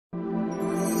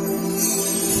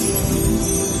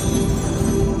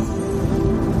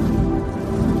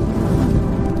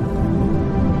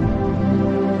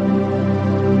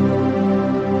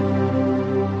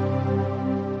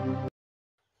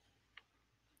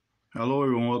Hello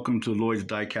everyone, welcome to Lloyd's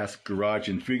Diecast Garage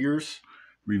and Figures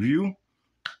review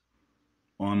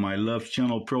on my Love's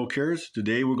channel Pro Cares.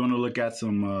 Today we're going to look at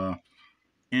some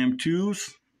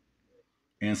M2s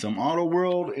and some Auto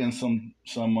World and some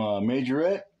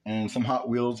Majorette and some Hot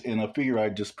Wheels in a figure I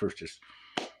just purchased.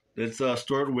 Let's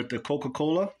start with the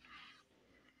Coca-Cola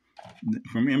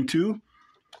from M2.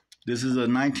 This is a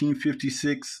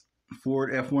 1956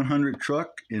 Ford F100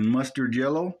 truck in mustard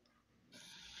yellow.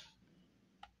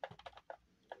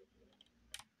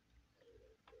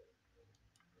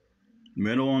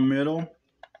 Metal on metal,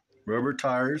 rubber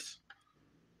tires.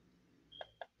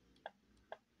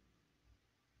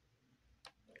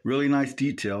 Really nice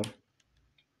detail.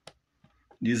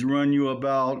 These run you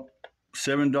about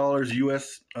 $7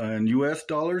 US in US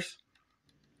dollars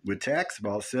with tax,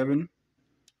 about $7.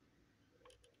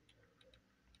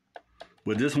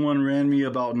 But this one ran me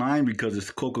about $9 because it's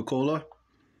Coca-Cola.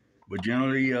 But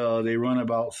generally they run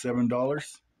about $7.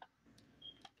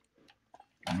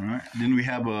 All right. Then we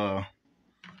have a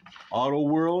Auto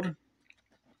World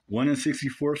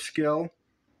 1/64 scale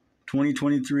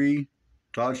 2023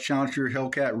 Dodge Challenger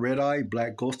Hellcat Red Eye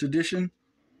Black Ghost Edition.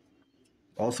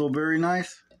 Also very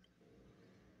nice.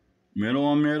 Metal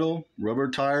on metal, rubber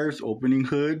tires, opening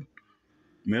hood,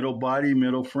 metal body,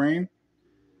 metal frame.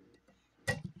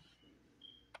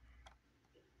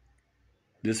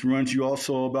 This runs you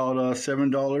also about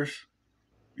 $7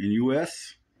 in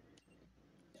US.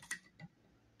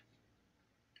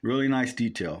 Really nice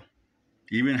detail.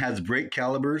 Even has brake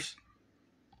calipers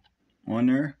on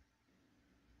there.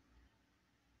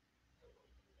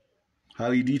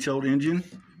 Highly detailed engine.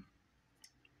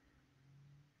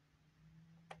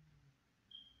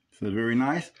 So very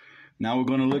nice. Now we're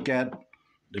going to look at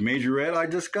the Majorette I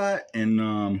just got, and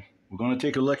we're going to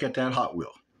take a look at that Hot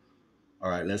Wheel. All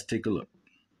right, let's take a look.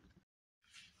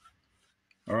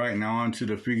 All right, now on to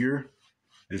the figure.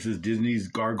 This is Disney's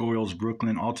Gargoyles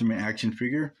Brooklyn Ultimate Action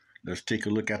Figure. Let's take a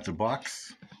look at the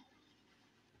box.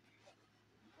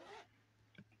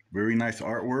 Very nice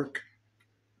artwork.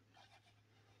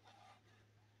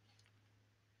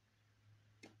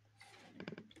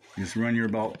 This run you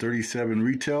about $37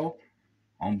 retail.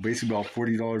 On basically about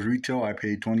 $40 retail. I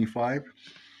paid $25.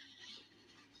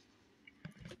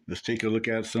 Let's take a look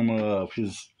at some of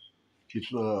his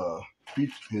figures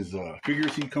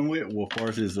he come with. Well, as far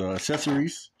as his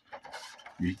accessories,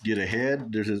 you get a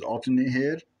head. There's his alternate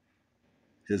head,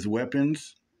 his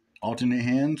weapons, alternate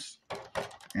hands,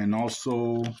 and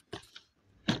also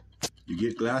you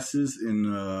get glasses.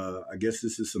 And I guess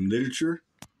this is some literature.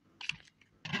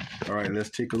 All right, let's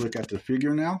take a look at the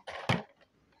figure now.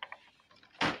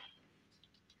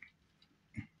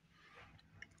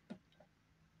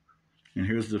 And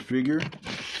here's the figure.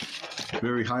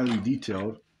 Very highly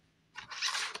detailed.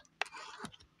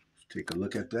 Let's take a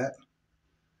look at that.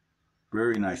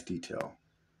 Very nice detail.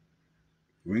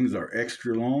 Wings are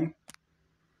extra long.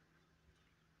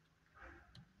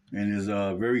 And is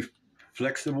very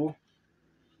flexible.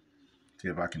 See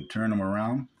if I can turn them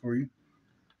around for you.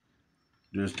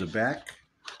 There's the back.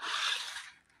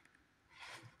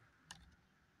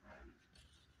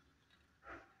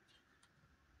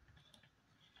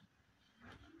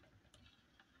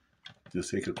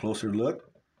 Just take a closer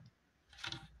look.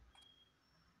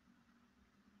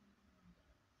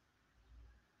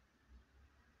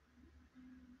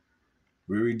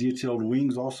 Very detailed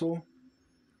wings also.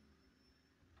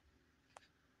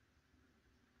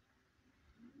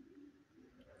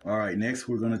 All right, next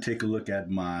we're going to take a look at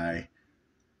my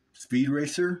Speed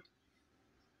Racer.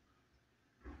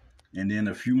 And then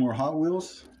a few more Hot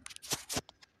Wheels.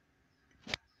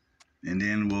 And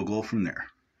then we'll go from there.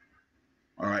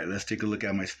 All right, let's take a look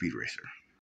at my Speed Racer.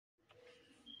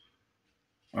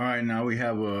 All right, now we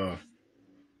have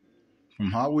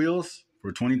from Hot Wheels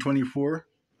for 2024,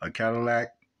 a Cadillac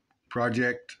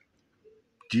Project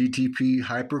GTP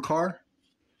Hypercar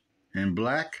in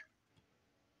black.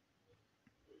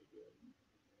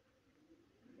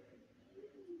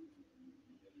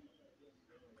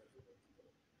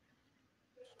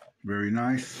 Very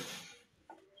nice.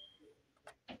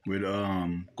 With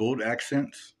gold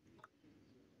accents.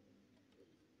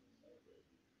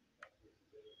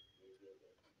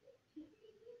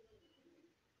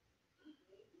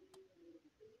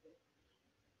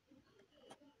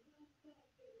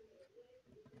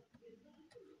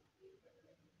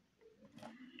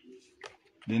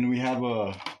 Then we have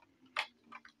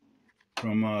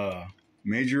from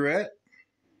Majorette.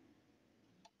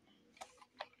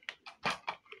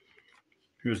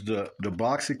 Here's the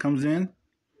box it comes in.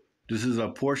 This is a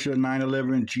Porsche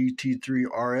 911 GT3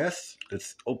 RS.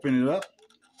 Let's open it up.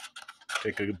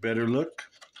 Take a better look.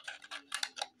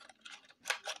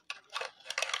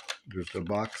 There's the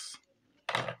box.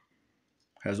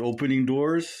 Has opening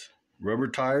doors, rubber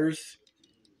tires,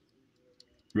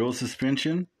 real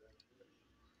suspension.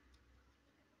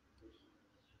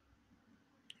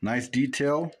 Nice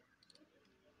detail.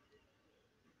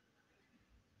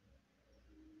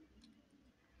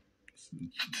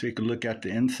 Take a look at the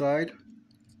inside.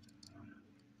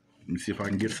 Let me see if I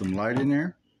can get some light in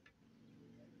there.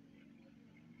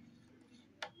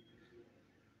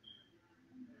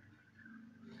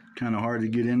 Kind of hard to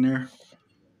get in there,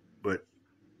 but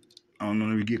I don't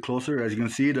know if we get closer. As you can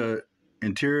see, the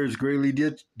interior is greatly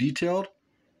detailed.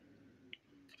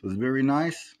 So it's very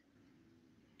nice.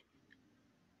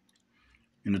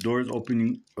 And the doors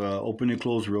open and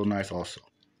close real nice also.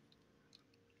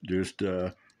 There's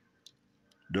the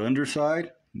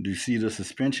underside. Do you see the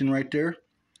suspension right there?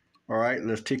 All right,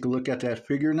 let's take a look at that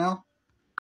figure now.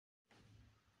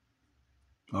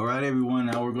 All right, everyone,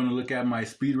 now we're going to look at my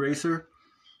Speed Racer.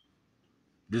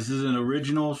 This is an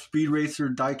original Speed Racer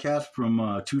diecast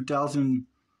from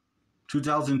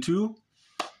 2002.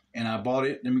 And I bought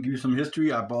it, let me give you some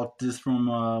history. I bought this from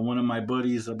one of my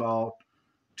buddies about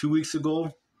 2 weeks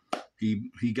ago.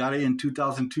 He got it in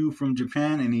 2002 from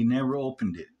Japan, and he never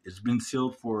opened it. It's been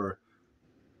sealed for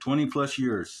 20 plus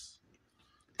years.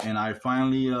 And I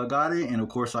finally got it, and of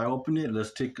course I opened it.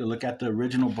 Let's take a look at the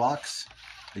original box.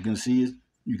 You can see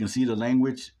the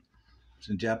language. It's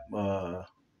in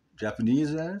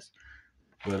Japanese as.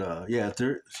 But yeah,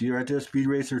 see right there, Speed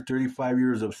Racer, 35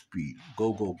 years of speed.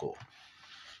 Go, go, go.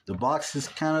 The box is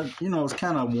kind of, it's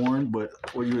kind of worn, but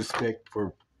what you expect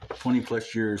for 20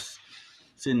 plus years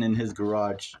sitting in his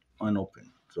garage unopened.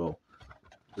 So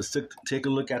let's take a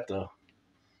look at the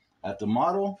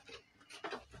model.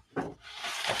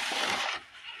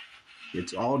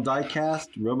 It's all die cast,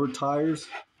 rubber tires,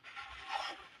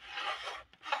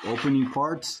 opening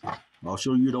parts. I'll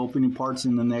show you the opening parts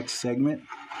in the next segment,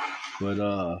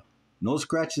 but no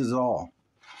scratches at all.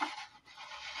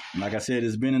 Like I said,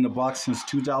 it's been in the box since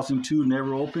 2002,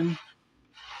 never opened,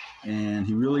 and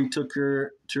he really took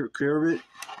care of it.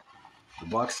 The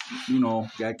box,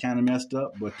 got kind of messed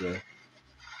up, but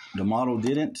the model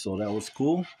didn't, so that was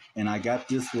cool. And I got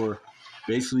this for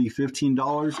basically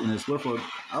 $15, and it's worth,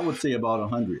 I would say, about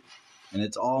 $100. And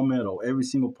it's all metal. Every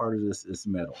single part of this is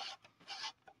metal.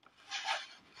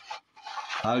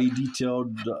 Highly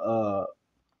detailed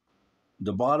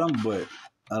the bottom, but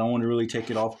I don't want to really take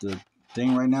it off the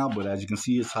thing right now. But as you can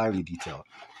see, it's highly detailed.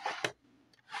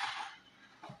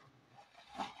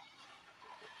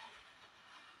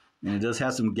 And it does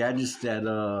have some gadgets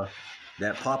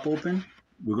that pop open.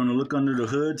 We're going to look under the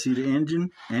hood, see the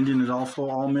engine. Engine is also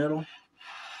all metal.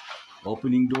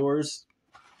 Opening doors.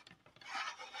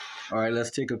 All right, let's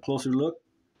take a closer look.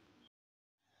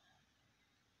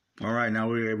 All right, now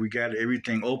we got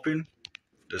everything open.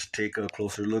 Let's take a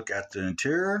closer look at the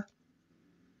interior.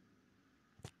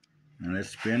 And let's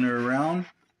spin her around.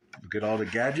 Look at all the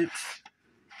gadgets.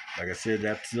 Like I said,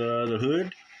 that's the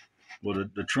hood. Well,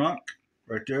 the trunk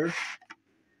right there.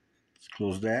 Let's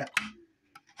close that.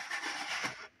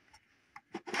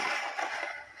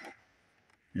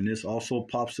 And this also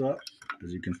pops up,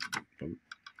 as you can.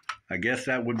 I guess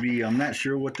that would be, I'm not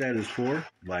sure what that is for.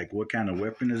 Like, what kind of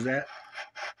weapon is that?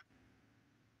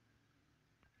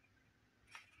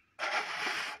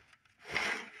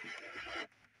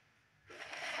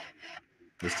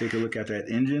 Let's take a look at that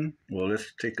engine. Well,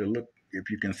 let's take a look if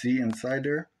you can see inside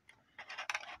there.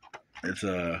 It's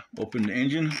open the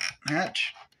engine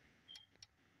hatch.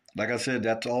 Like I said,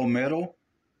 that's all metal.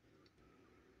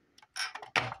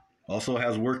 Also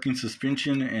has working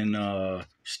suspension and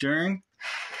steering.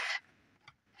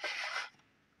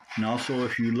 And also,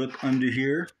 if you look under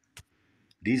here,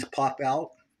 these pop out.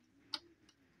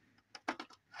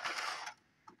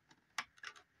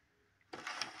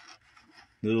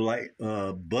 Little light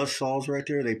buzz saws right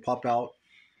there, they pop out,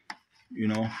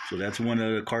 so that's one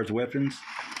of the car's weapons.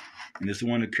 And this is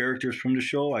one of the characters from the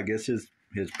show. I guess his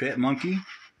pet monkey.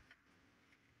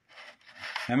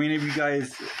 How many of you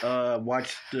guys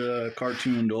watched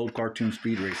the old cartoon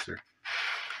Speed Racer?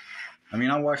 I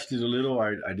mean, I watched it a little.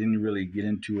 I didn't really get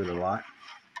into it a lot.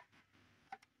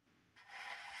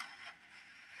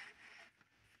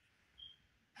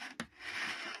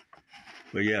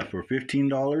 But yeah, for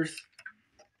 $15,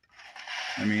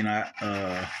 I mean,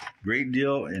 great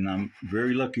deal, and I'm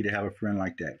very lucky to have a friend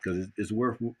like that, because it's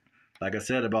worth, like I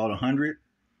said, about $100.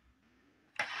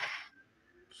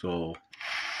 So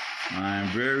I'm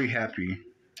very happy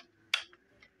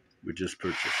with this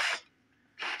purchase.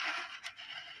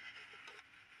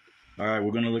 All right,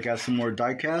 we're going to look at some more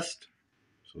diecast,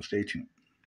 so stay tuned.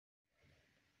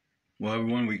 Well,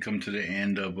 everyone, we come to the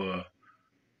end of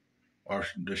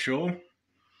the show.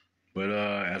 But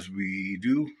as we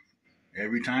do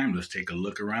every time, let's take a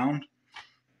look around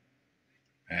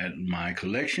at my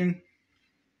collection.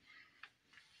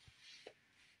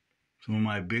 Some of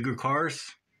my bigger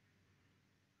cars.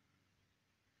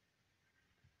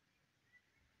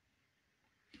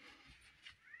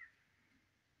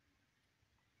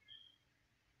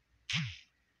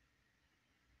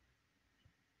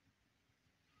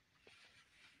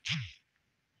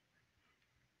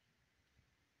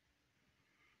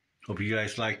 Hope you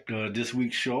guys liked this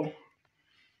week's show.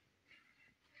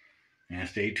 And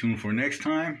stay tuned for next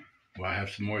time, where I have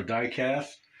some more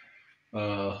die-cast,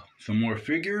 some more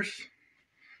figures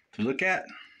to look at.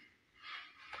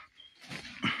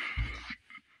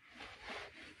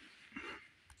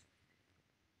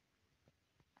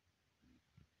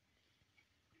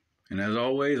 And as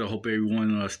always, I hope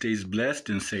everyone stays blessed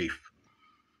and safe,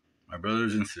 my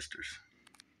brothers and sisters.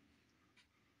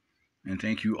 And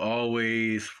thank you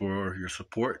always for your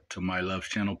support to my Love's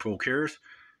Channel Pro Cares,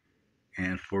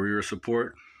 and for your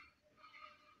support,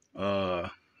 all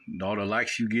the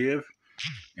likes you give.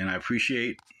 And I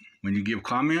appreciate when you give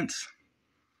comments.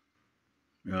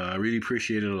 I really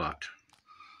appreciate it a lot.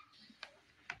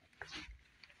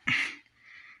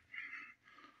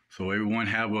 So everyone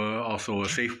have also a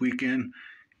safe weekend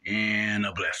and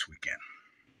a blessed weekend.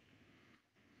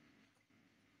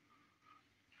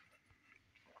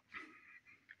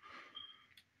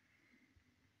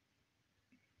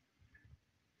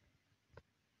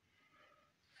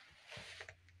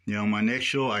 On my next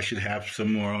show, I should have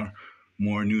some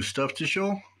more new stuff to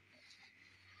show.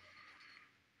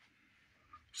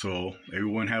 So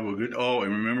everyone have a good,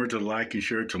 and remember to like and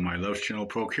share to my Love's Channel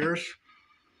Pro Cares.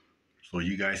 So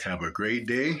you guys have a great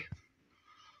day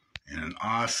and an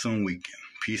awesome weekend.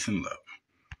 Peace and love.